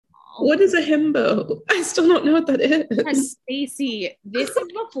What is a himbo? I still don't know what that is. Stacey, this is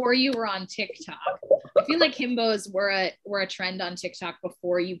before you were on TikTok. I feel like himbos were a trend on TikTok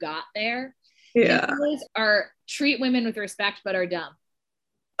before you got there. Yeah. Himbos are treat women with respect but are dumb.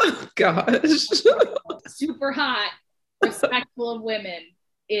 Oh gosh. Super hot, respectful of women,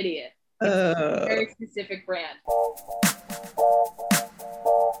 idiot. It's a very specific brand.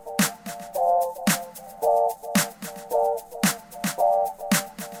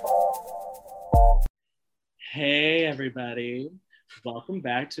 Hey everybody, welcome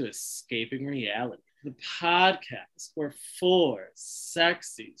back to Escaping Reality, the podcast where four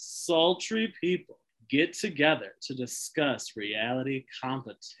sexy, sultry people get together to discuss reality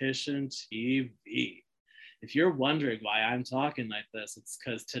competition TV. If you're wondering why I'm talking like this, it's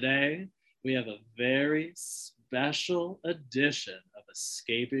because today we have a very special edition of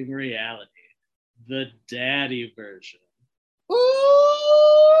Escaping Reality, the daddy version.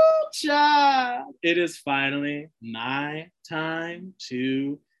 Ooh, child. It is finally my time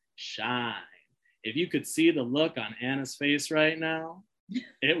to shine. If you could see the look on Anna's face right now,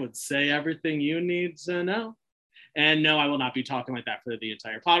 it would say everything you need to know. And no, I will not be talking like that for the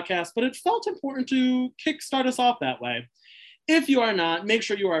entire podcast, but it felt important to kickstart us off that way. If you are not, make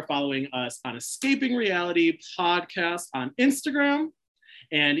sure you are following us on Escaping Reality Podcast on Instagram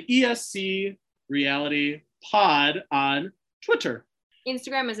and ESC Reality Pod on Twitter.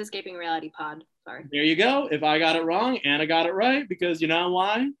 Instagram is Escaping Reality Pod. Sorry. There you go. If I got it wrong, Anna got it right, because you know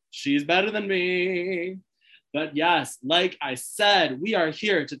why? She's better than me. But yes, like I said, we are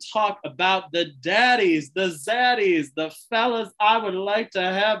here to talk about the daddies, the zaddies, the fellas I would like to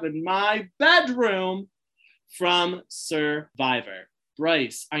have in my bedroom from Survivor.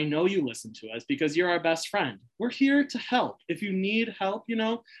 Bryce, I know you listen to us because you're our best friend. We're here to help. If you need help,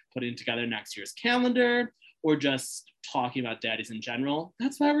 putting together next year's calendar or just talking about daddies in general,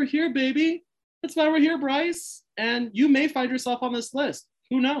 that's why we're here, baby. That's why we're here, Bryce. And you may find yourself on this list.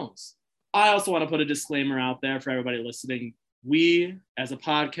 Who knows? I also want to put a disclaimer out there for everybody listening. We, as a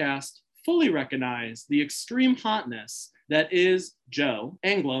podcast, fully recognize the extreme hotness that is Joe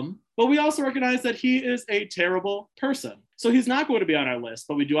Anglim, but we also recognize that he is a terrible person. So he's not going to be on our list,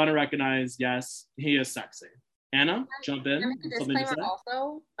 but we do want to recognize, yes, he is sexy. Anna, jump in. Disclaimer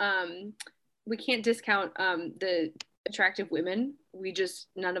also, we can't discount the attractive women.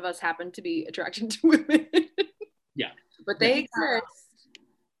 None of us happen to be attracted to women. Yeah. But they exist.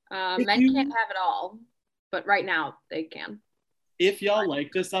 Men can't have it all, but right now they can. If y'all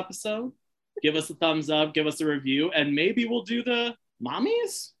like this episode, give us a thumbs up, give us a review, and maybe we'll do the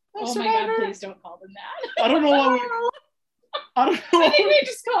mommies. Oh my God, please don't call them that. I don't know what I think we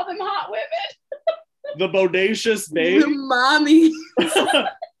just call them hot women. The bodacious babe. The mommy.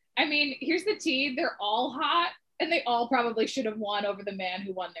 I mean, here's the tea. They're all hot, and they all probably should have won over the man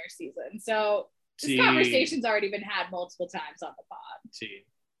who won their season. So this conversation's already been had multiple times on the pod.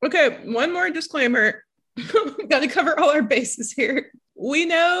 Okay, one more disclaimer. Got to cover all our bases here. We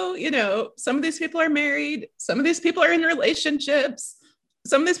know, some of these people are married. Some of these people are in relationships.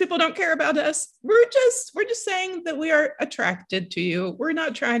 Some of these people don't care about us. We're just saying that we are attracted to you. We're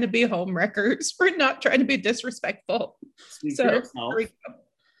not trying to be home wreckers. We're not trying to be disrespectful. Speak for yourself.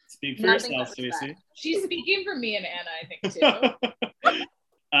 Speak for yourself, Stacey. She's speaking for me and Anna, I think, too.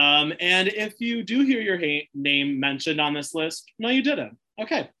 And if you do hear your name mentioned on this list, no, you didn't.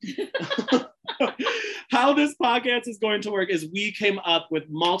 Okay. How this podcast is going to work is we came up with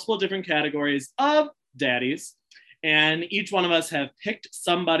multiple different categories of daddies, and each one of us have picked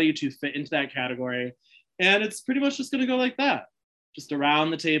somebody to fit into that category. And it's pretty much just going to go like that. Just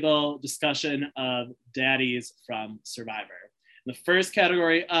around the table discussion of daddies from Survivor. The first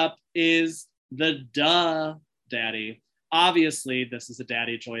category up is the duh daddy. Obviously, this is a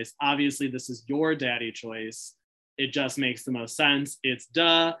daddy choice. Obviously, this is your daddy choice. It just makes the most sense. It's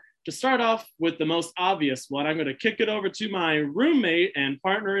duh. To start off with the most obvious one, I'm going to kick it over to my roommate and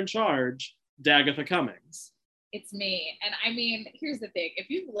partner in charge, Dagatha Cummings. It's me. And I mean, here's the thing.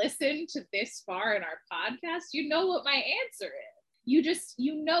 If you've listened to this far in our podcast, you know what my answer is.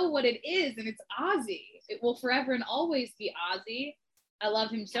 You know what it is, and it's Ozzy. It will forever and always be Ozzy. I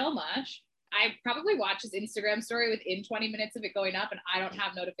love him so much. I probably watch his Instagram story within 20 minutes of it going up, and I don't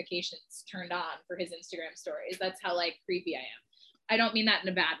have notifications turned on for his Instagram stories. That's how creepy I am. I don't mean that in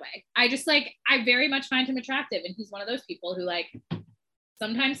a bad way. I very much find him attractive, and he's one of those people who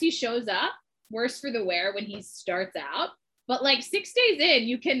sometimes he shows up worse for the wear when he starts out, but 6 days in,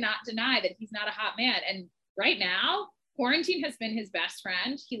 you cannot deny that he's not a hot man. And right now, quarantine has been his best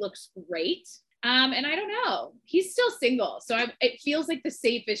friend. He looks great. And I don't know, he's still single. So it feels like the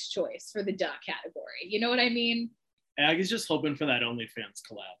safest choice for the duh category. You know what I mean? Aggie's just hoping for that OnlyFans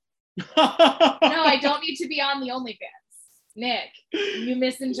collab. No, I don't need to be on the OnlyFans. Nick, you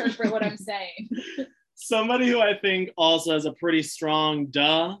misinterpret what I'm saying. Somebody who I think also has a pretty strong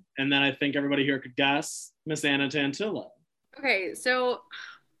duh, and then I think everybody here could guess, Miss Anna Tantillo. Okay, so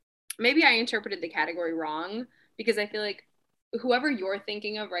maybe I interpreted the category wrong because I feel like whoever you're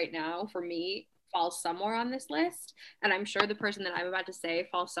thinking of right now, for me, falls somewhere on this list. And I'm sure the person that I'm about to say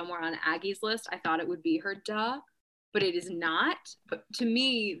falls somewhere on Aggie's list. I thought it would be her duh, but it is not. But to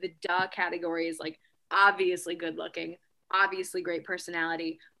me, the duh category is like obviously good looking, obviously great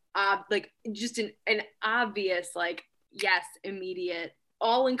personality, like just an obvious, like, yes, immediate,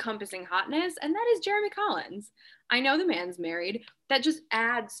 all-encompassing hotness, and that is Jeremy Collins. I know the man's married. That just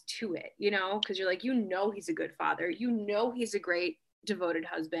adds to it, you know, because you're like, you know, he's a good father. You know, he's a great, devoted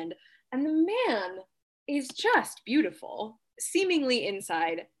husband. And the man is just beautiful, seemingly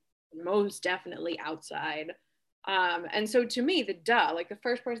inside, most definitely outside. And so to me, the duh, like the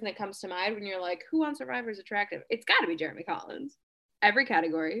first person that comes to mind when you're like, who on Survivor is attractive? It's got to be Jeremy Collins. Every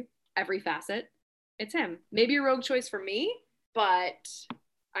category, every facet, it's him. Maybe a rogue choice for me, but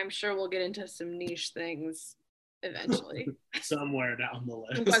I'm sure we'll get into some niche things eventually. Somewhere down the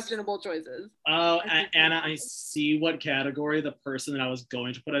list. Some questionable choices. Oh, Anna, I see what category the person that I was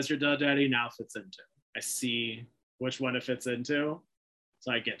going to put as your duh daddy now fits into. I see which one it fits into.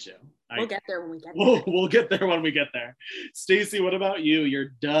 So I get you. We'll get there when we get there. We'll get there when we get there. Stacey, what about you? Your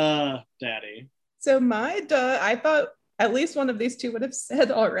duh daddy. So my duh, I thought at least one of these two would have said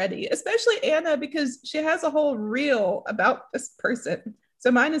already, especially Anna, because she has a whole reel about this person.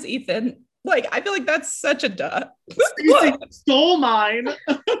 So mine is Ethan. Like, I feel like that's such a duh. Stacey stole mine.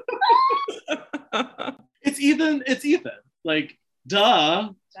 It's Ethan. Like, duh.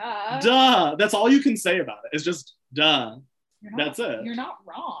 Duh. That's all you can say about it. It's just duh. That's it. You're not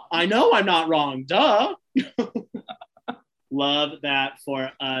wrong. I know I'm not wrong. Duh. Love that for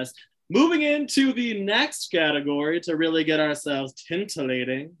us. Moving into the next category to really get ourselves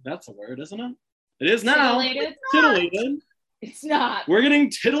titillating. That's a word, isn't it? It is now. Titillated. It's not. We're getting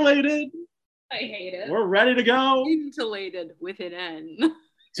titillated. I hate it. We're ready to go. Titillated with an N.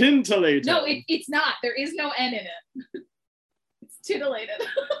 Tintillated. No, it's not. There is no N in it. It's titillated.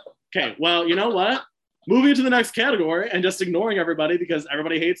 Okay, well, you know what? Moving to the next category and just ignoring everybody because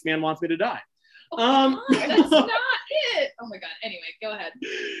everybody hates me and wants me to die. That's not it. Oh my God. Anyway, go ahead.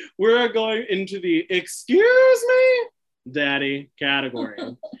 We're going into the excuse me, daddy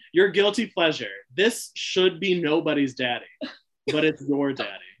category. Your guilty pleasure. This should be nobody's daddy, but it's your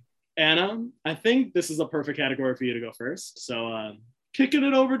daddy. Anna, I think this is a perfect category for you to go first. So kicking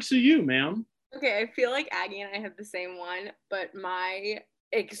it over to you, ma'am. Okay, I feel like Aggie and I have the same one, but my,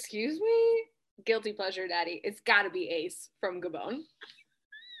 excuse me, guilty pleasure daddy, it's gotta be Ace from Gabon.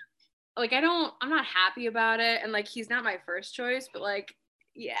 Like, I'm not happy about it, and like, he's not my first choice, but like,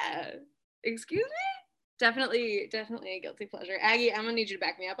 yeah, excuse me? Definitely a guilty pleasure. Aggie, I'm gonna need you to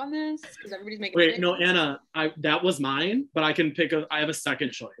back me up on this because everybody's making. Wait, no, Anna, that was mine, but I can I have a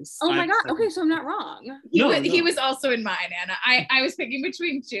second choice. Oh my God. Okay, so I'm not wrong. He was also in mine, Anna. I was picking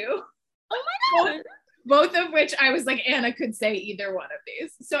between two. Oh my God. Both of which I was like, Anna could say either one of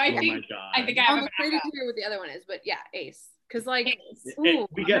these. So I think I have I'm excited to hear what the other one is, but yeah, Ace. Because like, we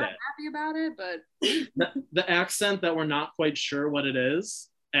get I'm not happy about it, but the accent that we're not quite sure what it is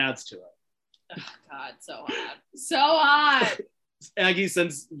adds to it. Oh God, so hot. So hot. Aggie,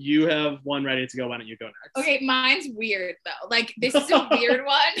 since you have one ready to go, why don't you go next? Okay, mine's weird though. Like, this is a weird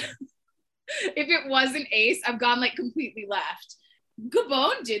one. If it wasn't Ace, I've gone like completely left.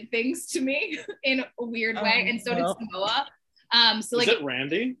 Gabon did things to me in a weird way, and so did Samoa. So like, is it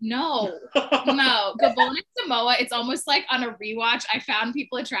Randy? No, Gabon and Samoa, it's almost like on a rewatch, I found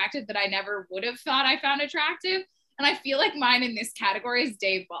people attractive that I never would have thought I found attractive. And I feel like mine in this category is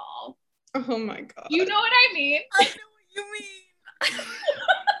Dave Ball. Oh my God. You know what I mean? I know what you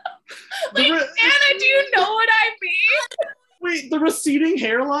Like, mean. Anna, do you know what I mean? Wait, the receding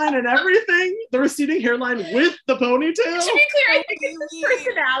hairline and everything? The receding hairline with the ponytail? To be clear, I think it's his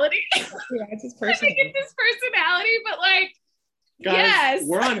personality. Yeah, it's his I think it's his personality, but like, guys, yes.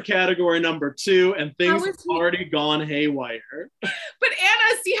 We're on category number 2 and things have already gone haywire. But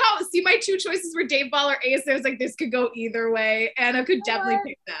Anna, see my two choices were Dave Ball or Ace. I was like, this could go either way. Anna could definitely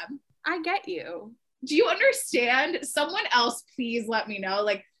pick them. I get you. Do you understand? Someone else, please let me know.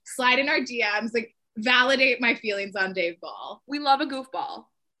 Like, slide in our DMs, like, validate my feelings on Dave Ball. We love a goofball.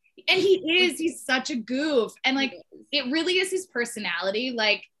 And he's such a goof. And like, it really is his personality.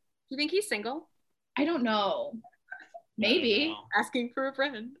 Like, do you think he's single? I don't know. Maybe. Asking for a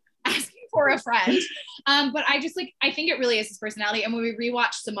friend. But I just like, I think it really is his personality. And when we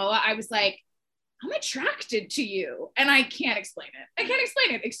rewatched Samoa, I was like, I'm attracted to you. And I can't explain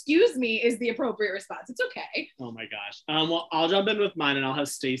it. Excuse me is the appropriate response. It's okay. Oh my gosh. Well, I'll jump in with mine and I'll have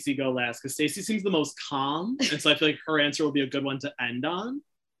Stacey go last because Stacey seems the most calm. And so I feel like her answer will be a good one to end on.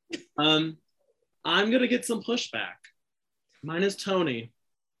 I'm going to get some pushback. Mine is Tony.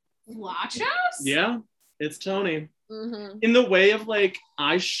 Lachos? Yeah, it's Tony. Mm-hmm. In the way of like,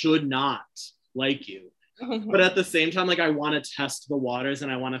 I should not like you. But at the same time, like I want to test the waters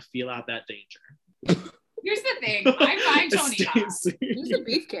and I want to feel out that danger. Here's the thing. I find Tony hot. He's a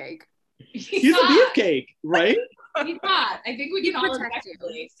beefcake. He's a beefcake, right? He's hot. I think we can all protect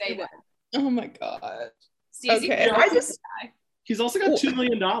effectively say that. Oh my God. Stacey, Okay, He's also got $2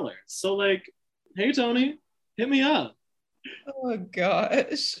 million. So like, hey Tony, hit me up. Oh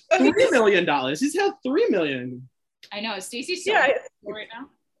gosh. $3 million. He's had $3 million. I know. Is Stacey so Yeah, right now?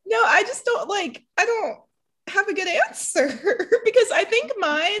 No, I just don't like, I don't have a good answer because I think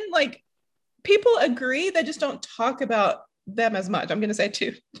mine, like, people agree, they just don't talk about them as much. I'm going to say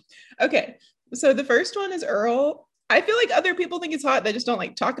two. Okay. So the first one is Earl. I feel like other people think he's hot. They just don't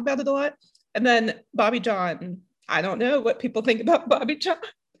like talk about it a lot. And then Bobby John. I don't know what people think about Bobby John,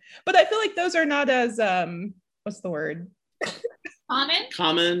 but I feel like those are not as, what's the word?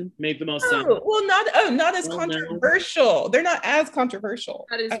 Common, make the most sense. Well, not as controversial. They're not as controversial.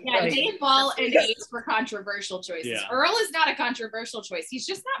 That is, yeah, Dave Ball and Ace were controversial choices. Yeah. Earl is not a controversial choice. He's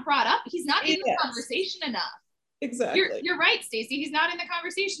just not brought up. He's not in the conversation enough. Exactly. You're right, Stacey. He's not in the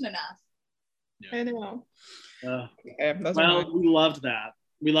conversation enough. Yeah. I know. Okay, well, we loved that.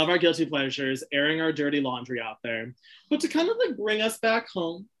 We love our guilty pleasures, airing our dirty laundry out there. But to kind of like bring us back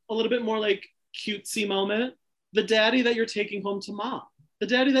home, a little bit more like cutesy moment, the daddy that you're taking home to mom, the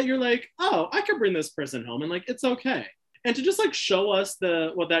daddy that you're like, oh, I could bring this person home and like, it's okay. And to just like show us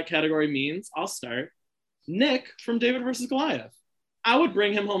what that category means, I'll start. Nick from David versus Goliath. I would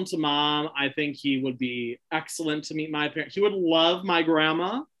bring him home to mom. I think he would be excellent to meet my parents. He would love my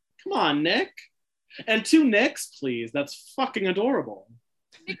grandma. Come on, Nick. And 2 Nicks, please. That's fucking adorable.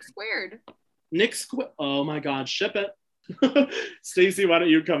 Nick squared. Oh my God, ship it. Stacey, why don't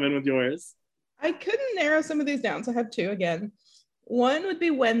you come in with yours? I couldn't narrow some of these down, so I have 2 again. One would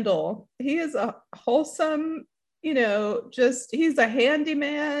be Wendell. He is a wholesome, he's a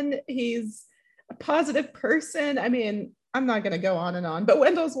handyman. He's a positive person. I mean, I'm not going to go on and on, but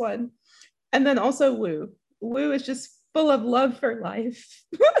Wendell's one. And then also Woo. Woo is just full of love for life.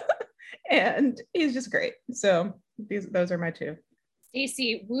 And he's just great. So those are my 2.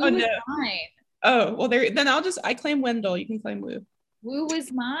 Stacey, Woo is mine. Oh, well, then I claim Wendell. You can claim Woo. Woo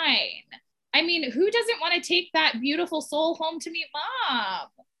is mine. I mean, who doesn't want to take that beautiful soul home to meet mom?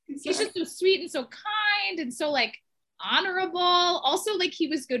 Exactly. He's just so sweet and so kind and so like honorable. Also, like he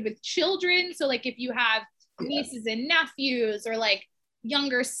was good with children. So like if you have nieces and nephews or like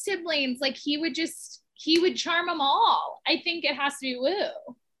younger siblings, like he would charm them all. I think it has to be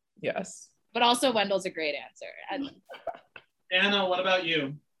Woo. Yes. But also Wendell's a great answer. Anna, what about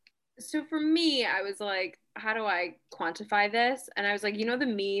you? So for me, I was like, how do I quantify this? And I was like, the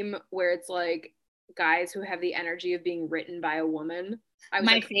meme where it's like guys who have the energy of being written by a woman.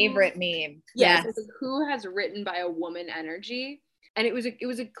 My favorite meme. Yes. Like, who has written by a woman energy? And it was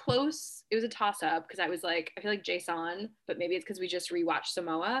a toss up because I was like, I feel like Jason, but maybe it's because we just rewatched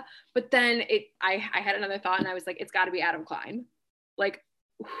Samoa. But then I had another thought and I was like, it's got to be Adam Klein. Like,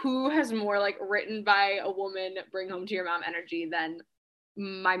 who has more like written by a woman, bring home to your mom energy than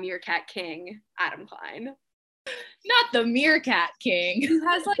my Meerkat King, Adam Klein? Not the Meerkat King. Who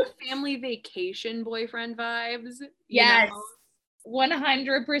has like family vacation boyfriend vibes. Yes.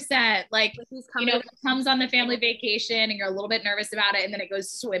 100%. Like, it comes on the family vacation and you're a little bit nervous about it and then it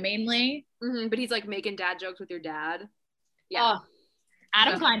goes swimmingly. Mm-hmm, but he's like making dad jokes with your dad. Yeah. Oh,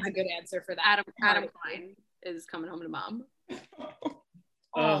 Adam Klein's a good answer for that. Adam Klein is coming home to mom.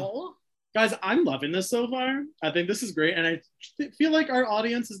 Guys, I'm loving this so far. I think this is great. And I feel like our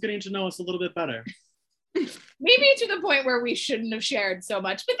audience is getting to know us a little bit better. Maybe to the point where we shouldn't have shared so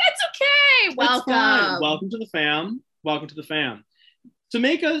much, but that's okay. Welcome. Welcome to the fam. Welcome to the fam. To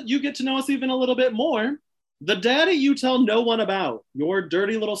make you get to know us even a little bit more, the daddy you tell no one about, your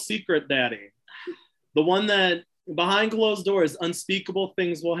dirty little secret daddy, the one that behind closed doors, unspeakable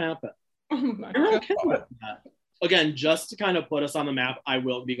things will happen. Oh my You're God. okay with that. Again, just to kind of put us on the map, I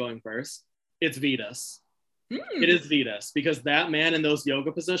will be going first. It's Vetus. It is Vetus because that man in those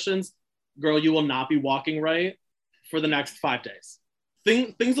yoga positions, girl, you will not be walking right for the next 5 days.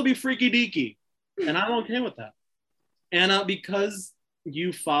 Things will be freaky deaky, and I'm okay with that. Anna, because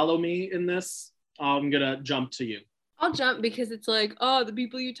you follow me in this, I'm gonna jump to you. I'll jump because it's like, the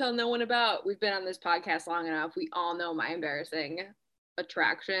people you tell no one about. We've been on this podcast long enough. We all know my embarrassing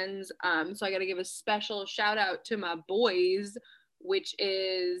attractions. So I gotta give a special shout out to my boys, which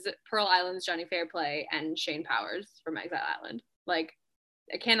is Pearl Island's Johnny Fairplay and Shane Powers from Exile Island. Like,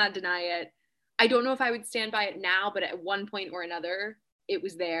 I cannot deny it. I don't know if I would stand by it now, but at one point or another, it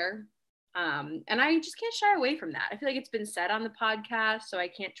was there. And I just can't shy away from that. I feel like it's been said on the podcast, so I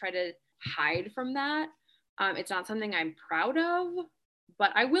can't try to hide from that. It's not something I'm proud of,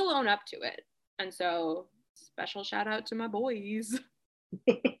 but I will own up to it. And so, special shout out to my boys.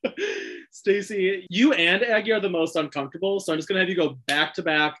 Stacey, you and Aggie are the most uncomfortable, so I'm just gonna have you go back to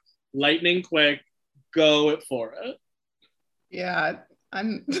back, lightning quick, go for it. Yeah,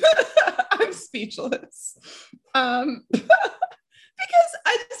 I'm I'm speechless. Because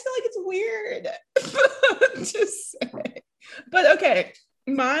I just feel like it's weird to say. But okay,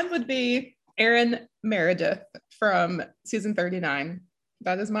 mine would be Aaron Meredith from season 39.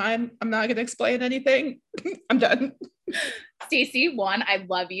 That is mine. I'm not going to explain anything. I'm done. Stacey, one, I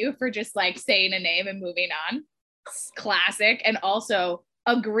love you for just like saying a name and moving on. Classic. And also,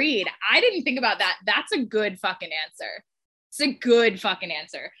 agreed. I didn't think about that. That's a good fucking answer. It's a good fucking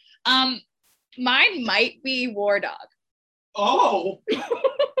answer. Mine might be War Dog. Oh.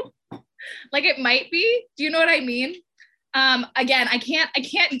 Like it might be. Do you know what I mean? Again, I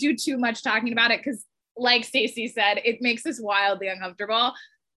can't do too much talking about it because like Stacey said, it makes us wildly uncomfortable,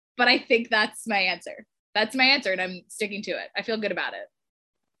 but I think that's my answer. That's my answer, and I'm sticking to it. I feel good about it.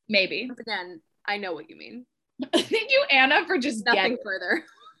 Maybe. Once again, I know what you mean. Thank you, Anna, for just Nothing further.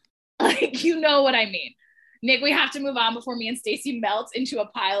 Like, you know what I mean. Nick, we have to move on before me and Stacey melt into a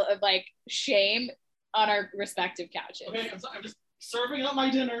pile of like shame on our respective couches. Okay, I'm just serving up my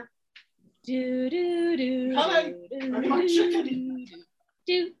dinner. Do do do. Coming. Do My chicken.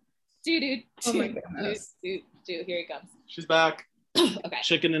 do do do. Oh my do, goodness. do. Here he comes. She's back. Okay.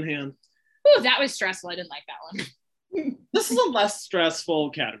 Chicken in hand. Ooh, that was stressful. I didn't like that one. This is a less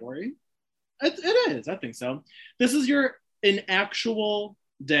stressful category. It is. I think so. This is an actual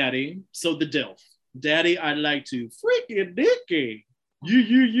daddy. So the DILF. Daddy, I'd like to freaky dicky.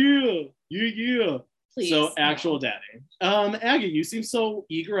 Yeah. Please. So actual daddy. Aggie, you seem so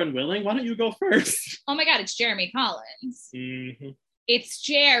eager and willing. Why don't you go first? Oh my God, it's Jeremy Collins. Mm-hmm. It's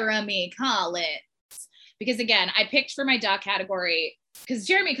Jeremy Collins. Because again, I picked for my dog category because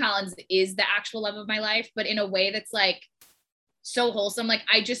Jeremy Collins is the actual love of my life, but in a way that's like so wholesome. Like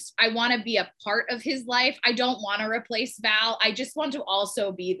I want to be a part of his life. I don't want to replace Val. I just want to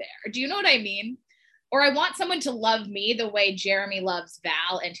also be there. Do you know what I mean? Or I want someone to love me the way Jeremy loves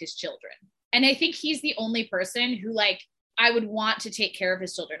Val and his children. And I think he's the only person who like, I would want to take care of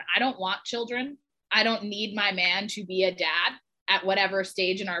his children. I don't want children. I don't need my man to be a dad at whatever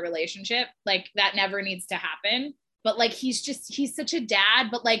stage in our relationship. Like that never needs to happen. But like, he's such a dad,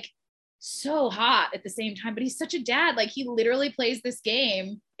 but like so hot at the same time, but he's such a dad. Like he literally plays this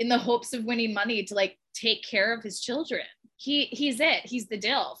game in the hopes of winning money to like take care of his children. He's the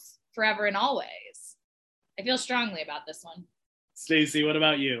DILF forever and always. I feel strongly about this one. Stacey, what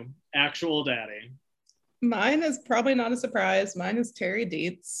about you? Actual daddy. Mine is probably not a surprise. Mine is Terry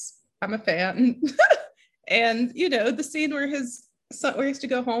Dietz. I'm a fan. And, you know, the scene where his son, where he has to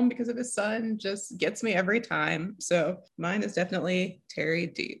go home because of his son just gets me every time. So mine is definitely Terry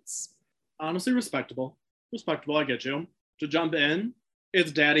Dietz. Honestly, respectable. Respectable, I get you. To jump in,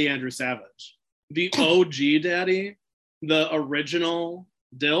 it's Daddy Andrew Savage. The OG daddy, the original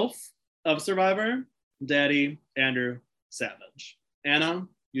DILF of Survivor, Daddy Andrew Savage. Anna,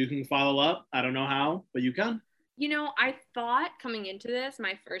 you can follow up. I don't know how, but you can. You know, I thought coming into this,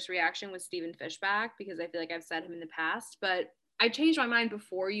 my first reaction was Stephen Fishbach because I feel like I've said him in the past, but I changed my mind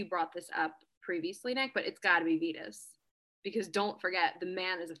before you brought this up previously, Nick, but it's got to be Vetus because don't forget, the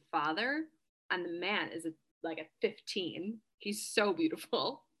man is a father and the man is like a 15. He's so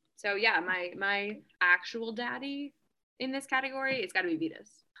beautiful. So yeah, my actual daddy in this category, it's got to be Vetus.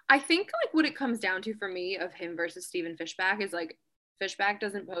 I think like what it comes down to for me of him versus Stephen Fishbach is like Fishbach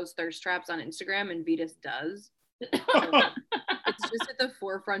doesn't post thirst traps on Instagram and Vetus does. It's just at the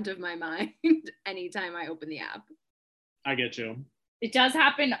forefront of my mind anytime I open the app. I get you. It does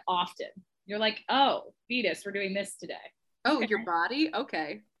happen often. You're like, oh, Vetus, we're doing this today. Oh, Okay. your body?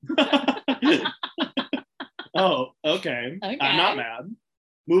 Okay. Oh, okay. I'm not mad.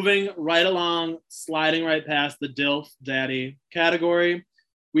 Moving right along, sliding right past the DILF daddy category,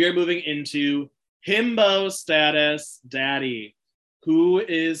 we are moving into himbo status daddy, who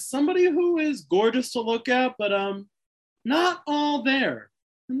is somebody who is gorgeous to look at, but not all there.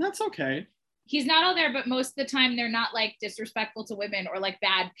 And that's okay. He's not all there, but most of the time they're not like disrespectful to women or like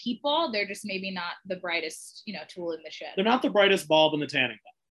bad people. They're just maybe not the brightest, tool in the shed. They're not the brightest bulb in the tanning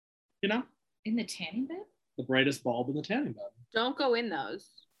bed, you know? In the tanning bed? the brightest bulb in the tanning bed. Don't go in those.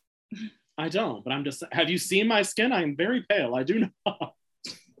 I don't, but I'm just, have you seen my skin? I'm very pale. I do not.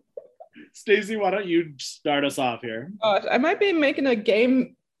 Stacey, why don't you start us off here? Gosh, I might be making a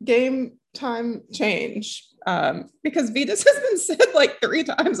game time change because Vetus has been said like 3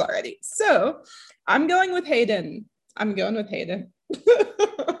 times already. So I'm going with Hayden.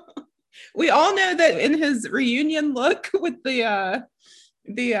 We all know that in his reunion look with the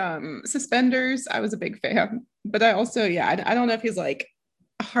suspenders, I was a big fan. But I also, I don't know if he's like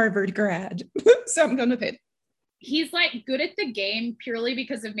a Harvard grad. So I'm going with Hayden. He's like good at the game purely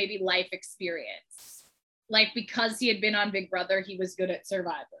because of maybe life experience. Like because he had been on Big Brother, he was good at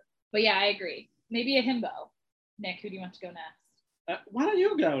Survivor. But yeah, I agree. Maybe a himbo. Nick, who do you want to go next? Why don't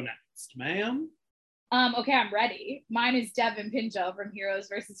you go next, ma'am? Okay, I'm ready. Mine is Devin Pinto from Heroes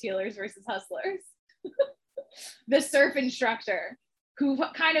versus Healers versus Hustlers. The surf instructor who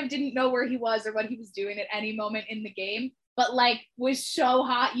kind of didn't know where he was or what he was doing at any moment in the game, but like was so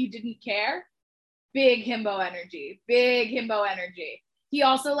hot you didn't care. Big himbo energy. He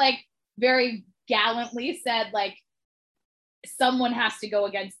also like very gallantly said like, someone has to go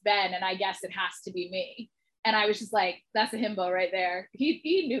against Ben and I guess it has to be me. And I was just like, that's a himbo right there.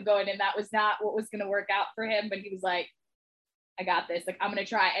 He knew going in that was not what was going to work out for him, but he was like, I got this. Like, I'm going to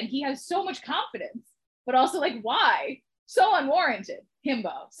try. And he has so much confidence, but also like, why? So unwarranted.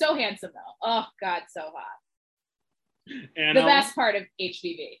 Himbo. So handsome though. Oh God, so hot. And the best part of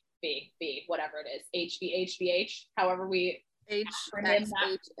HVB. B, whatever it is, HVHVH, however we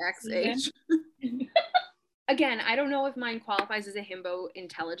HXHXH. Again, I don't know if mine qualifies as a himbo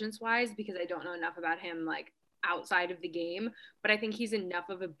intelligence-wise because I don't know enough about him like outside of the game, but I think he's enough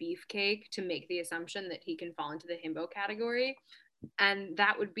of a beefcake to make the assumption that he can fall into the himbo category, and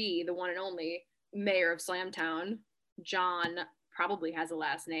that would be the one and only mayor of Slamtown. John probably has a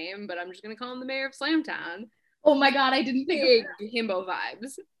last name, but I'm just gonna call him the mayor of Slamtown. Oh my God, I didn't think big himbo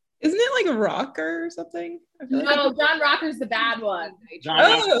vibes. Isn't it like a Rocker or something? No, John Rocker's the bad one. John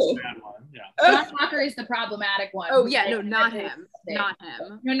Rocker's the bad one. Yeah. John Rocker is the problematic one. Oh yeah, no, not him. Not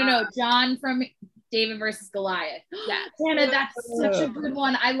him. No. John from David versus Goliath. Yeah, Hannah, that's such a good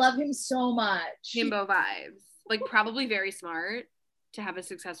one. I love him so much. Himbo vibes. Like probably very smart to have a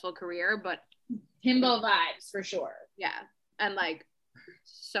successful career, but himbo vibes for sure. Yeah, and like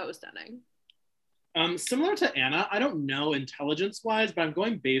so stunning. Similar to Anna, I don't know intelligence-wise, but I'm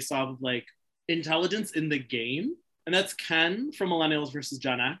going based off of like intelligence in the game. And that's Ken from Millennials versus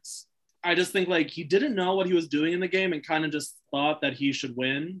Gen X. I just think like he didn't know what he was doing in the game and kind of just thought that he should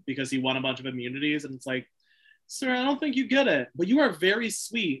win because he won a bunch of immunities. And it's like, sir, I don't think you get it. But you are very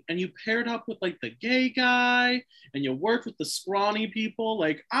sweet. And you paired up with like the gay guy and you worked with the scrawny people.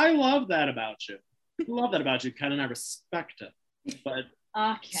 Like, I love that about you. I love that about you, Ken, and I respect it. But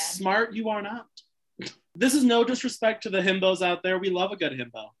smart you are not. This is no disrespect to the himbos out there. We love a good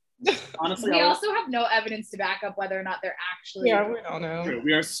himbo. Honestly, we also have no evidence to back up whether or not they're actually. Yeah, we don't know. True.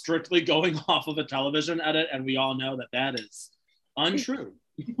 We are strictly going off of a television edit, and we all know that that is untrue.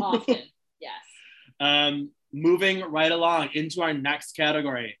 Often, yes. Moving right along into our next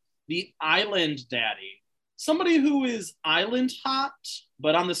category, the island daddy. Somebody who is island hot,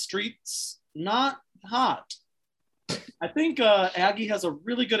 but on the streets, not hot. I think Aggie has a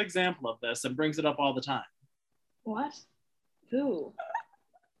really good example of this and brings it up all the time. What? Who?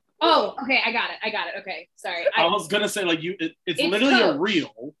 Oh, okay, I got it. Okay, sorry. I was gonna say like it's literally Coach. A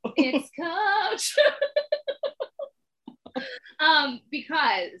reel. It's Coach.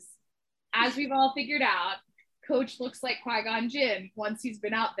 Because as we've all figured out, Coach looks like Qui-Gon Jinn once he's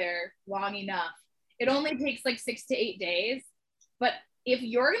been out there long enough. It only takes like 6 to 8 days, but if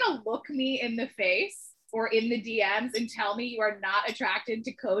you're gonna look me in the face or in the DMs and tell me you are not attracted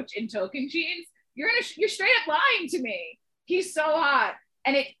to Coach in Tocantins, you're straight up lying to me. He's so hot.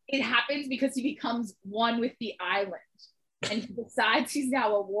 And it happens because he becomes one with the island. And he decides he's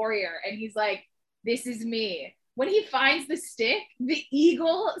now a warrior. And he's like, this is me. When he finds the stick, the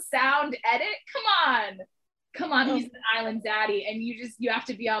eagle sound edit, come on, he's an island daddy. And you have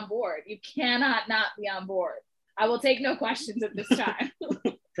to be on board. You cannot not be on board. I will take no questions at this time.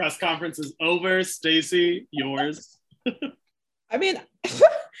 Press conference is over. Stacey, yours. I mean,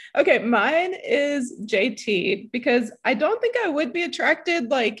 okay, mine is JT because I don't think I would be attracted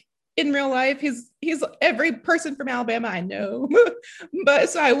like in real life. He's every person from Alabama I know, but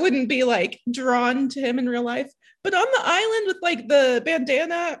so I wouldn't be like drawn to him in real life. But on the island with like the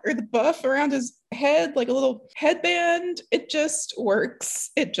bandana or the buff around his head, like a little headband, it just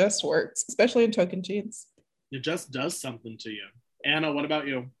works. It just works, especially in Tocantins. It just does something to you. Anna, what about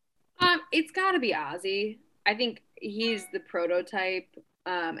you? It's got to be Ozzy. I think he's the prototype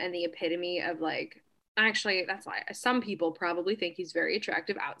and the epitome of like Actually, that's why some people probably think he's very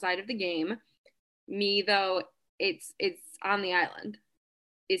attractive outside of the game. Me though, it's on the island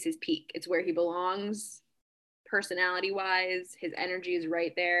is his peak. It's where he belongs, personality wise. His energy is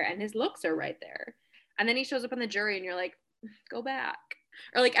right there, and his looks are right there. And then he shows up on the jury, and you're like, go back.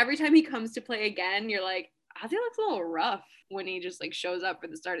 Or like every time he comes to play again, you're like, Ozzy looks a little rough when he just like shows up for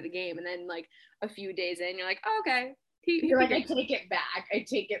the start of the game, and then like a few days in, you're like, oh, okay. You're like, I take it back. I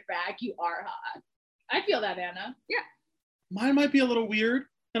take it back. You are hot. I feel that, Anna. Yeah. Mine might be a little weird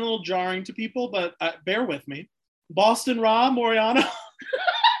and a little jarring to people, but bear with me. Boston Rob Moriano.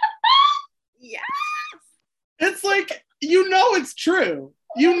 Yes. It's like, it's true.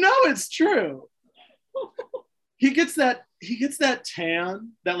 It's true. He gets that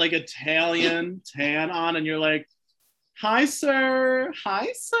tan, that like Italian tan on, and you're like, hi sir,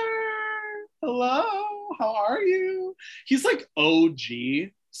 hello, how are you? He's like OG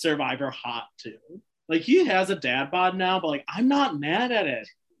Survivor hot too. Like he has a dad bod now, but like I'm not mad at it.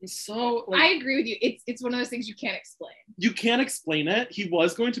 So like, I agree with you. It's one of those things you can't explain. You can't explain it. He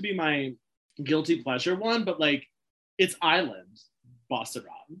was going to be my guilty pleasure one, but like it's Island Boston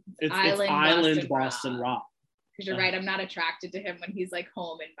Rob. It's Island Boston Rob. Because you're right, I'm not attracted to him when he's like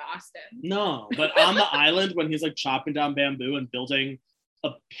home in Boston. No, but on the island when he's like chopping down bamboo and building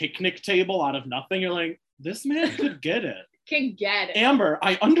a picnic table out of nothing, you're like, this man could get it. Can get it. Amber,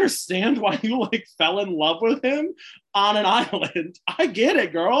 I understand why you like fell in love with him on an island. I get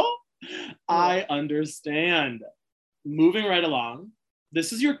it, girl. I understand. Moving right along.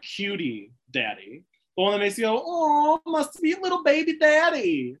 This is your cutie daddy. The one that makes you go, oh, must be a little baby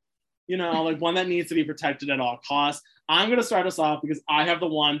daddy. Like one that needs to be protected at all costs. I'm going to start us off because I have the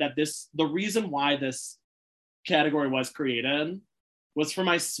one that the reason why this category was created was for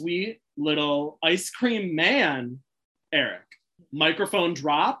my sweet little ice cream man, Eric. Microphone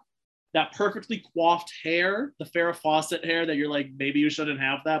drop, that perfectly coiffed hair, the Farrah Fawcett hair that you're like, maybe you shouldn't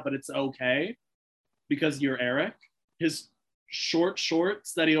have that, but it's okay because you're Eric. His short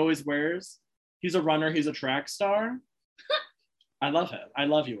shorts that he always wears. He's a runner. He's a track star. I love him. I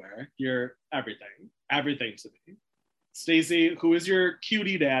love you, Eric. You're everything. Everything to me. Stacey, who is your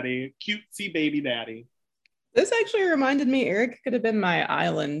cutie daddy? Cutesy baby daddy. This actually reminded me Eric could have been my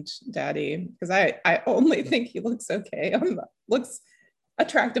island daddy because I only think he looks okay. Looks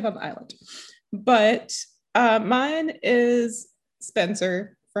attractive on the island. But mine is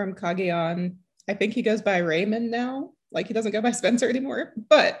Spencer from Cagayan. I think he goes by Raymond now. Like he doesn't go by Spencer anymore,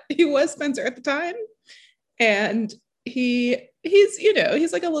 but he was Spencer at the time. And he's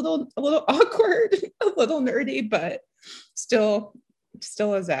like a little awkward, a little nerdy, but still a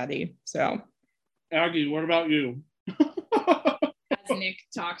zaddy. So Aggie, what about you? As Nick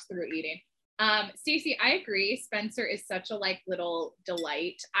talks through eating. Stacey, I agree. Spencer is such a like little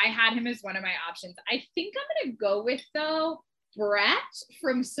delight. I had him as one of my options. I think I'm gonna go with though Brett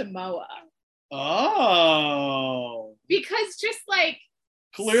from Samoa. Oh. Because just like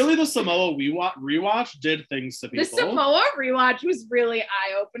clearly the Samoa rewatch did things to people. The Samoa rewatch was really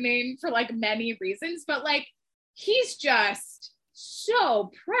eye-opening for like many reasons, but like he's just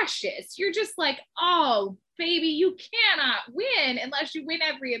so precious. You're just like, oh baby, you cannot win unless you win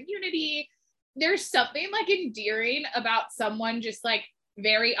every immunity. There's something like endearing about someone just like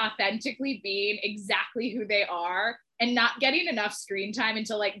very authentically being exactly who they are and not getting enough screen time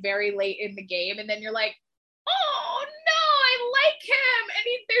until like very late in the game. And then you're like, oh no, I like him. And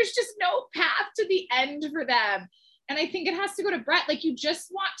there's just no path to the end for them. And I think it has to go to Brett. Like you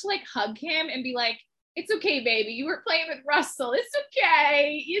just want to like hug him and be like, it's okay, baby. You were playing with Russell. It's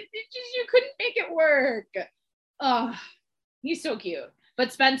okay. You couldn't make it work. Oh, he's so cute.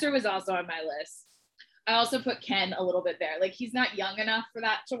 But Spencer was also on my list. I also put Ken a little bit there. Like he's not young enough for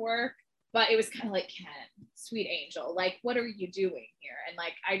that to work, but it was kind of like, Ken, sweet angel. Like, what are you doing here? And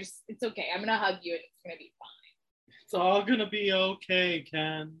like, it's okay. I'm going to hug you and it's going to be fine. It's all going to be okay,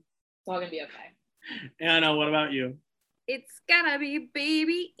 Ken. It's all going to be okay. Anna, what about you? It's gotta be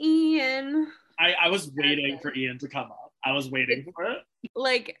baby Ian. I was waiting for Ian to come up. I was waiting for it.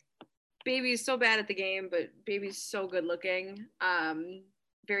 Like, baby's so bad at the game, but baby's so good looking.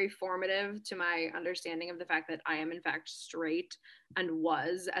 Very formative to my understanding of the fact that I am in fact straight and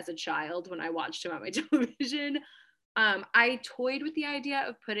was as a child when I watched him on my television. I toyed with the idea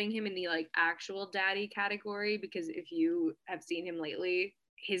of putting him in the like actual daddy category because if you have seen him lately,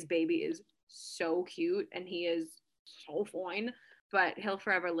 his baby is so cute and he is so fine, but he'll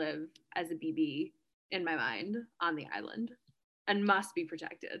forever live as a BB in my mind on the island and must be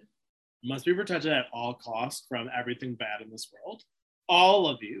protected. Must be protected at all costs from everything bad in this world.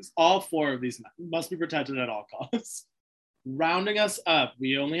 All 4 of these must be protected at all costs. rounding us up,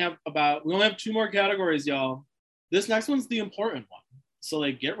 we only have 2 more categories, y'all. This next one's the important one. So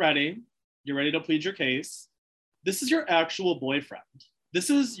like, get ready. You're ready to plead your case. This is your actual boyfriend. This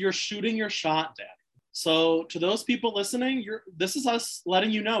is your shooting your shot daddy. So to those people listening, this is us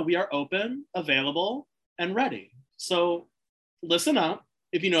letting you know we are open, available, and ready. So listen up.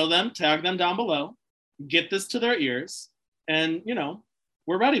 If you know them, tag them down below. Get this to their ears. And,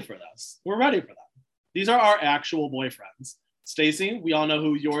 we're ready for this. We're ready for them. These are our actual boyfriends. Stacey, we all know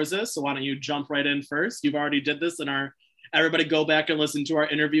who yours is, so why don't you jump right in first? You've already did this in everybody go back and listen to our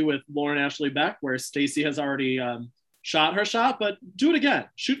interview with Lauren Ashley Beck, where Stacey has already shot her shot, but do it again.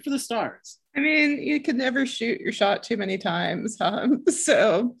 Shoot for the stars. I mean, you can never shoot your shot too many times.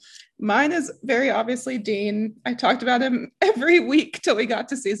 So mine is very obviously Dean. I talked about him every week till we got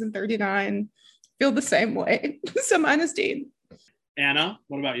to season 39. Feel the same way. So mine is Dean. Anna,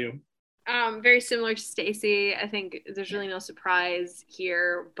 what about you? Very similar to Stacey. I think there's really no surprise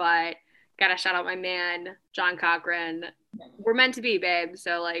here, but gotta shout out my man, John Cochran. We're meant to be, babe.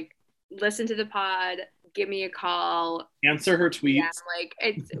 So like, listen to the pod, give me a call, answer her tweets.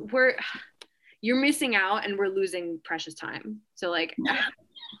 Yeah, you're missing out, and we're losing precious time. So like,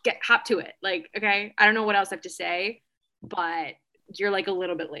 hop to it. Like, okay, I don't know what else I have to say, but you're like a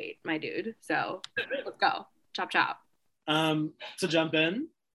little bit late, my dude. So let's go, chop chop. To jump in,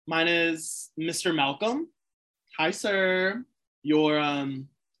 mine is Mr. Malcolm. Hi, sir. Your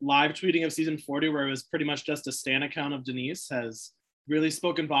live tweeting of season 40, where it was pretty much just a stan account of Denise, has really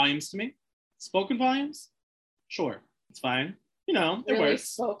spoken volumes to me. Spoken volumes? Sure, it's fine. It really works.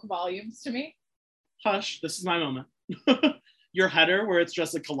 Spoke volumes to me. Hush, this is my moment. Your header, where it's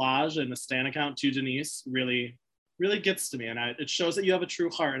just a collage and a stan account to Denise, really, really gets to me. And it shows that you have a true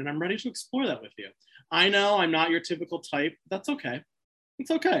heart, and I'm ready to explore that with you. I know I'm not your typical type. That's okay.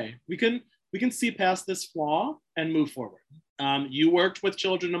 It's okay. We can see past this flaw and move forward. You worked with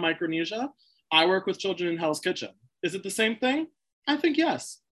children in Micronesia. I work with children in Hell's Kitchen. Is it the same thing? I think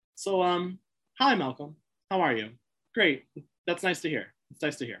yes. So, hi, Malcolm. How are you? Great. That's nice to hear. It's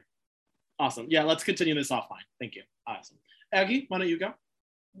nice to hear. Awesome. Yeah, let's continue this offline. Thank you. Awesome. Aggie, why don't you go?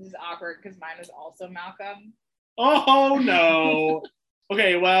 This is awkward because mine was also Malcolm. Oh, no.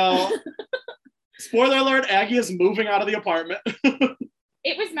 Okay, well, spoiler alert, Aggie is moving out of the apartment.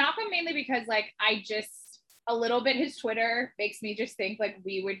 It was Malcolm mainly because a little bit his Twitter makes me just think like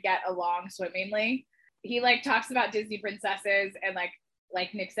we would get along swimmingly. He like talks about Disney princesses and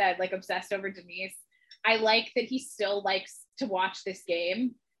like Nick said, like obsessed over Denise. I like that he still likes to watch this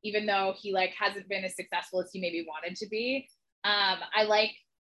game, even though he like hasn't been as successful as he maybe wanted to be. I like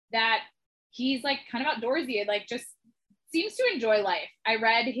that he's like kind of outdoorsy and like just seems to enjoy life. I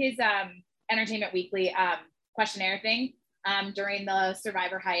read his Entertainment Weekly questionnaire thing during the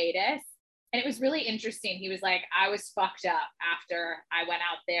Survivor hiatus. And it was really interesting. He was like, I was fucked up after I went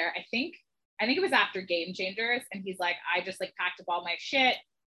out there. I think it was after Game Changers. And he's like, I just like packed up all my shit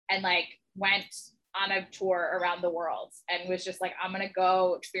and like went on a tour around the world and was just like, I'm going to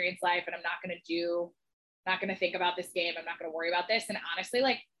go experience life and I'm not going to think about this game. I'm not going to worry about this. And honestly,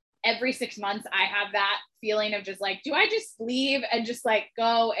 like every 6 months I have that feeling of just like, do I just leave and just like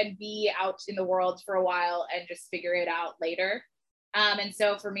go and be out in the world for a while and just figure it out later? And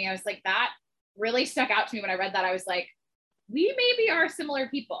so for me, I was like, that really stuck out to me when I read that. I was like, we maybe are similar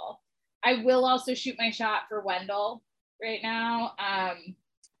people. I will also shoot my shot for Wendell right now.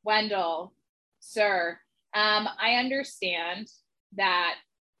 Wendell, sir, I understand that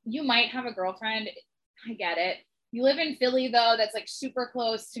you might have a girlfriend. I get it. You live in Philly though, that's like super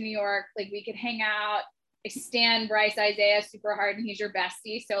close to New York. Like we could hang out. I stan Bryce Isaiah super hard and he's your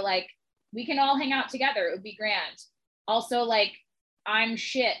bestie. So like we can all hang out together. It would be grand. Also, like I'm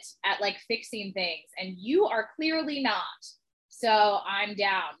shit at like fixing things and you are clearly not. So I'm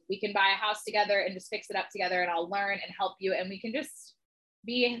down. We can buy a house together and just fix it up together and I'll learn and help you and we can just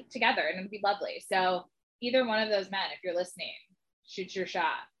be together and it'll be lovely. So either one of those men, if you're listening, shoot your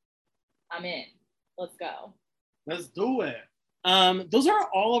shot. I'm in. Let's go. Let's do it. Those are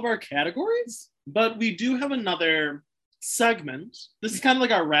all of our categories, but we do have another segment. This is kind of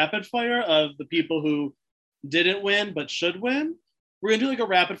like our rapid fire of the people who didn't win but should win. We're gonna do like a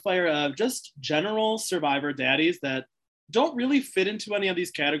rapid fire of just general Survivor daddies that don't really fit into any of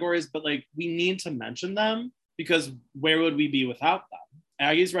these categories, but like we need to mention them because where would we be without them?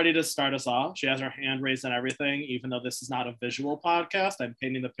 Aggie's ready to start us off. She has her hand raised and everything, even though this is not a visual podcast. I'm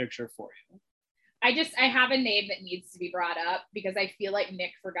painting the picture for you. I have a name that needs to be brought up because I feel like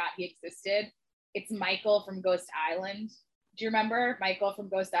Nick forgot he existed. It's Michael from Ghost Island. Do you remember Michael from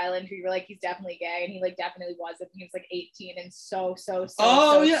Ghost Island who you were like, he's definitely gay and he like definitely was when he was like 18 and so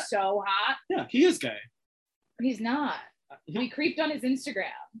hot. Yeah, he is gay. He's not. We creeped on his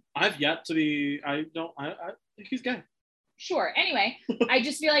Instagram. I've yet to be. I think he's gay. Sure. Anyway, I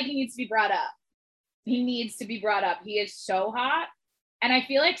just feel like he needs to be brought up. He needs to be brought up. He is so hot. And I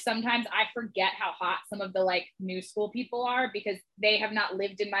feel like sometimes I forget how hot some of the like new school people are because they have not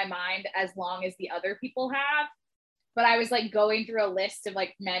lived in my mind as long as the other people have. But I was like going through a list of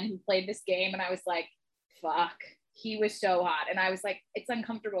like men who played this game and I was like, fuck, he was so hot. And I was like, it's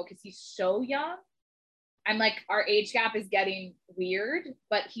uncomfortable because he's so young. I'm like, our age gap is getting weird,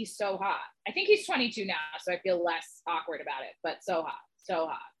 but he's so hot. I think he's 22 now, so I feel less awkward about it, but so hot, so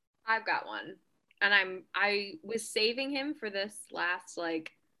hot. I've got one. And I was saving him for this last,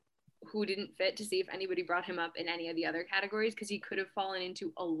 like, who didn't fit to see if anybody brought him up in any of the other categories because he could have fallen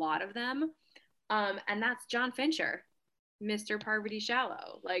into a lot of them. And that's John Fincher, Mr. Parvati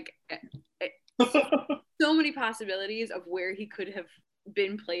Shallow. Like, so many possibilities of where he could have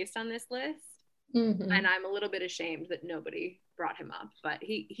been placed on this list. Mm-hmm. And I'm a little bit ashamed that nobody brought him up, but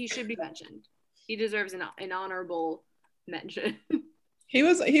he should be mentioned. He deserves an honorable mention. He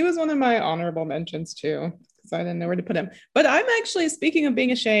was one of my honorable mentions too, because I didn't know where to put him. But I'm actually, speaking of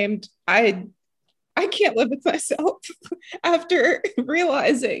being ashamed, I can't live with myself after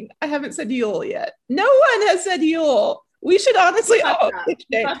realizing I haven't said Yule yet. No one has said Yule. We should honestly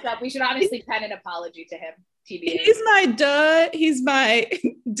We should honestly pen an apology to him. TBA. He's my duh. He's my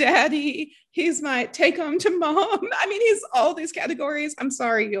daddy. He's my take home to mom. I mean, he's all these categories. I'm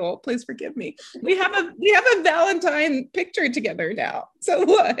sorry, Yule. Please forgive me. We have a Valentine picture together now. So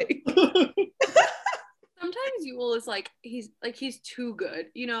what? Sometimes Yule is like he's too good,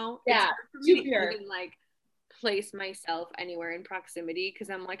 you know? Yeah, it's too pure. Even like place myself anywhere in proximity because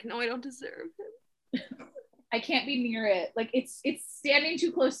I'm like, no, I don't deserve him. I can't be near it. Like it's standing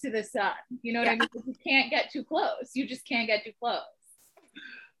too close to the sun. You know what I mean? You can't get too close. You just can't get too close.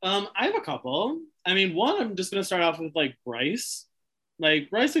 I have a couple. I mean, one, I'm just gonna start off with like Bryce. Like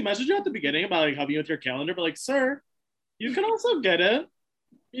Bryce, I messaged you at the beginning about like helping you with your calendar, but like, sir, you can also get it.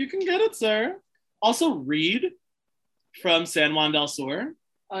 You can get it, sir. Also, Reed from San Juan del Sur.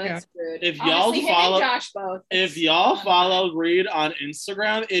 Oh, that's rude. If y'all follow Josh both. If y'all follow Reed on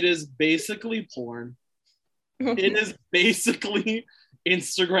Instagram, it is basically porn. It is basically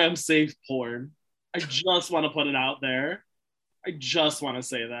Instagram safe porn. I just want to put it out there. I just want to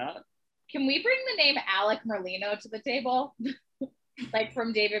say that. Can we bring the name Alec Merlino to the table? Like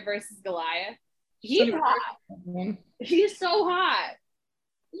from David versus Goliath? He's hot. He's so hot.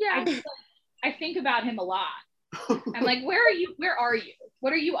 Yeah. I think about him a lot. I'm like, where are you?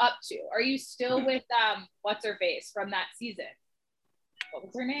 What are you up to? Are you still with what's her face from that season? What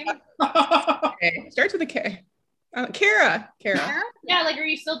was her name? Okay. Starts with a K. Kara. Yeah, like, are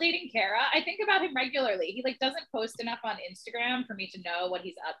you still dating Kara? I think about him regularly. He like doesn't post enough on Instagram for me to know what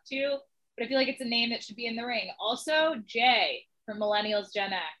he's up to, but I feel like it's a name that should be in the ring. Also, Jay from Millennials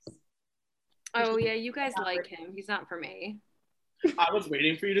Gen X. Oh yeah, you guys like him. He's not for me. I was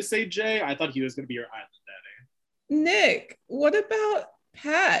waiting for you to say Jay. I thought he was going to be your island daddy. Nick, what about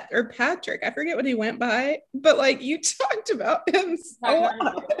Pat or Patrick? I forget what he went by, but like you talked about him so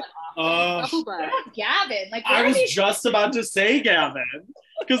Gavin. Like I was just about to say Gavin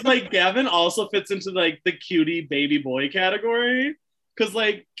because like Gavin also fits into like the cutie baby boy category because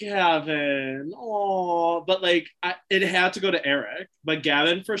like Gavin, but like it had to go to Eric, but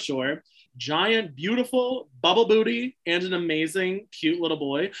Gavin for sure. Giant, beautiful, bubble booty, and an amazing, cute little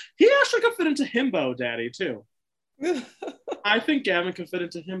boy. He actually could fit into Himbo Daddy too. I think Gavin could fit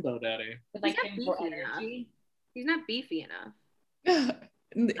into Himbo Daddy. With like him energy. He's not beefy enough.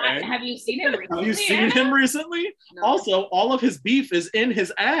 Have you seen him recently? Have you seen him recently? No. Also, all of his beef is in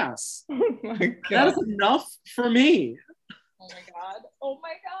his ass. Oh my God. That is enough for me. Oh my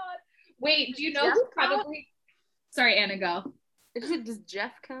God. Wait, do you know who probably... Sorry, Anna, go. Does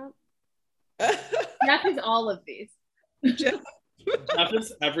Jeff count? Jeff is all of these. Jeff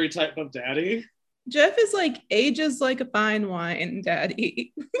is every type of daddy. Jeff is like ages like a fine wine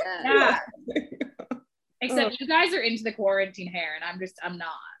daddy. Yeah. Except you guys are into the quarantine hair and I'm not.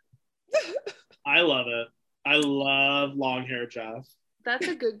 I love it. I love long hair Jeff. That's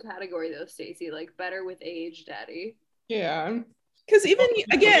a good category though, Stacey. Like better with age daddy. Yeah. Because even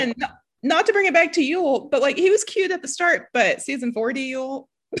again, not to bring it back to Yule, but like he was cute at the start, but season 40 Yule.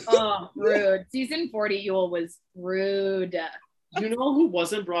 Oh, rude. Season 40 Yule was rude. You know who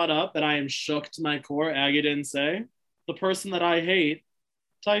wasn't brought up that I am shook to my core? Aggie didn't say. The person that I hate,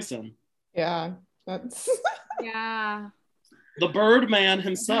 Tyson. Yeah, that's... Yeah. The Birdman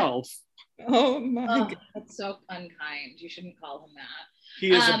himself. Oh my God. That's so unkind. You shouldn't call him that.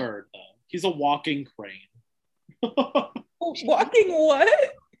 He is a bird, though. He's a walking crane. Walking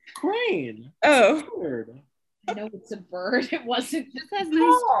what? Crane. Oh. Bird. No, it's a bird. It wasn't. It just has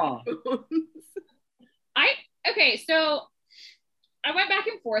Oh. nice bones. Okay, so I went back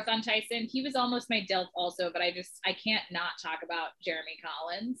and forth on Tyson. He was almost my DILF also, but I can't not talk about Jeremy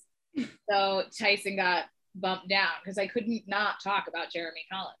Collins. So Tyson got bumped down because I couldn't not talk about Jeremy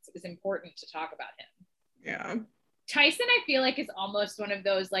Collins. It was important to talk about him. Yeah. Tyson, I feel like, is almost one of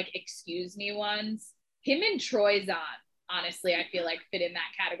those like excuse me ones. Him and Troy Zahn, honestly, I feel like fit in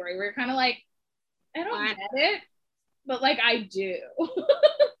that category where you're kind of like, I don't get it, but like I do.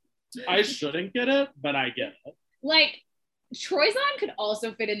 I shouldn't get it, but I get it. Like Troy Zahn could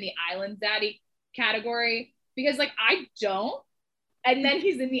also fit in the Island Daddy category because like I don't. And then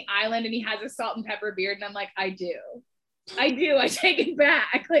he's in the island and he has a salt and pepper beard. And I'm like, I do. I take it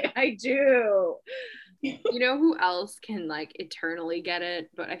back. Like I do. You know who else can like eternally get it,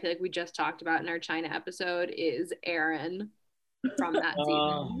 but I feel like we just talked about in our China episode is Aaron from that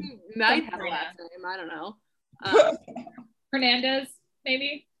season. He might have a last name, I don't know. Hernandez,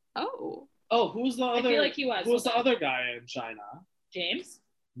 maybe. Oh, Who's the other? I feel like he was. Who's the other guy in China? James?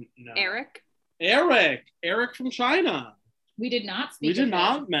 No. Eric. Eric from China. We did not speak. We did of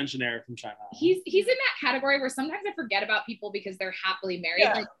not him. mention Eric from China. He's in that category where sometimes I forget about people because they're happily married.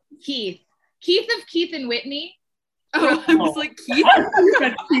 Yeah. Like Keith of Keith and Whitney. Oh, I was like Keith.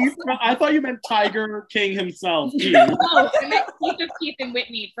 I thought you meant Tiger King himself. Keith. Oh, I meant Keith of Keith and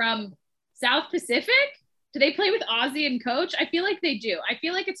Whitney from South Pacific. Do they play with Ozzy and Coach? I feel like they do. I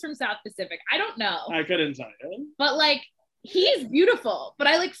feel like it's from South Pacific. I don't know. I couldn't tell you. But like he's beautiful, but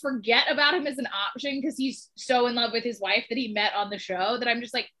I like forget about him as an option because he's so in love with his wife that he met on the show that I'm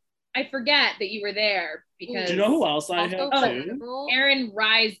just like, I forget that you were there because Do you know who else I Also have too? beautiful. Aaron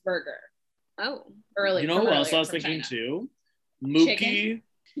Reisberger Oh. early. You know from who else earlier I was from thinking China. too? Mookie.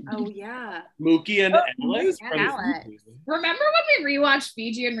 Oh yeah. Mookie and Alex. Yeah, from Alex. Fiji. Remember when we rewatched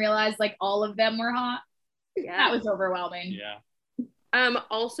Fiji and realized like all of them were hot? Yeah. That was overwhelming. Yeah.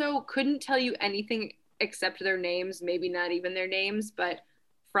 Also couldn't tell you anything except their names, maybe not even their names, but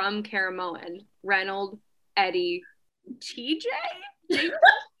from Caramoan, Reynold, Eddie, TJ?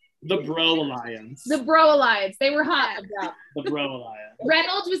 The Bro Alliance. The Bro Alliance. They were hot. Yeah. The Bro Alliance.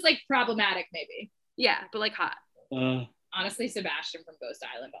 Reynolds was like problematic, maybe. Yeah, but like hot. Honestly, Sebastian from Ghost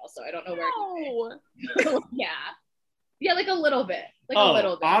Island also. I don't know where No. Yeah. Yeah, like a little bit. Like a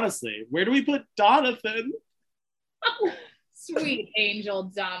little bit. Honestly, where do we put Donathan? Sweet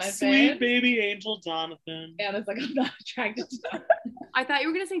angel Donathan. Sweet baby angel Donathan. Yeah, that's like I'm not attracted to Donathan. I thought you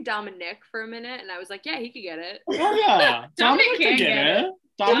were gonna say Dominic for a minute, and I was like, yeah, he could get it. Oh yeah, Dominic Dominic can can get get it.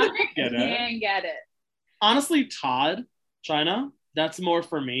 Dominic can get it. Can get it. Honestly, Todd, China, that's more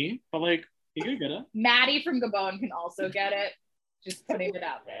for me, but like he could get it. Maddie from Gabon can also get it. Just putting it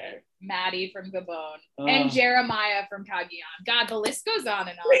out there. Maddie from Gabon. And Jeremiah from Cagayan. God, the list goes on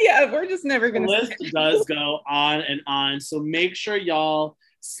and on. Yeah, we're just never The gonna list does go on and on. So make sure y'all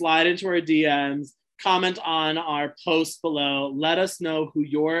slide into our DMs, comment on our post below. Let us know who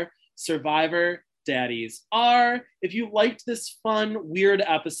your Survivor daddies are. If you liked this fun, weird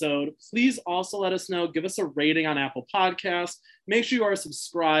episode, please also let us know. Give us a rating on Apple Podcasts. Make sure you are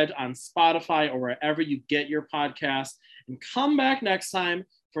subscribed on Spotify or wherever you get your podcasts. And come back next time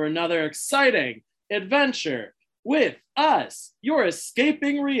for another exciting adventure with us, your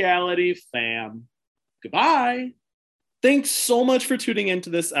Escaping Reality fam. Goodbye. Thanks so much for tuning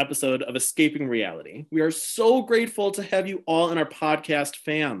into this episode of Escaping Reality. We are so grateful to have you all in our podcast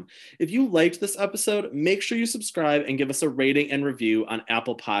fam. If you liked this episode, make sure you subscribe and give us a rating and review on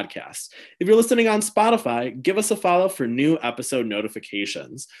Apple Podcasts. If you're listening on Spotify, give us a follow for new episode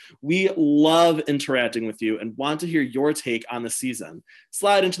notifications. We love interacting with you and want to hear your take on the season.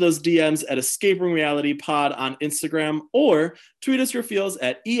 Slide into those DMs at Escaping Reality Pod on Instagram or tweet us your feels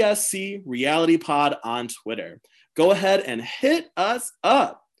at ESC Reality Pod on Twitter. Go ahead and hit us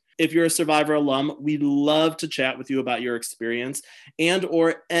up. If you're a Survivor alum, we'd love to chat with you about your experience and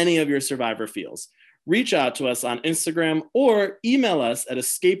or any of your Survivor feels. Reach out to us on Instagram or email us at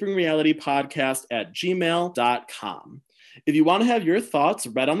escapingrealitypodcast@gmail.com. If you want to have your thoughts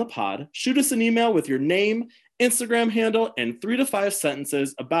read on the pod, shoot us an email with your name, Instagram handle, and 3 to 5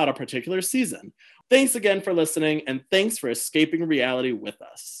 sentences about a particular season. Thanks again for listening, and thanks for escaping reality with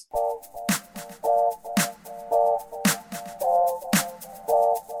us.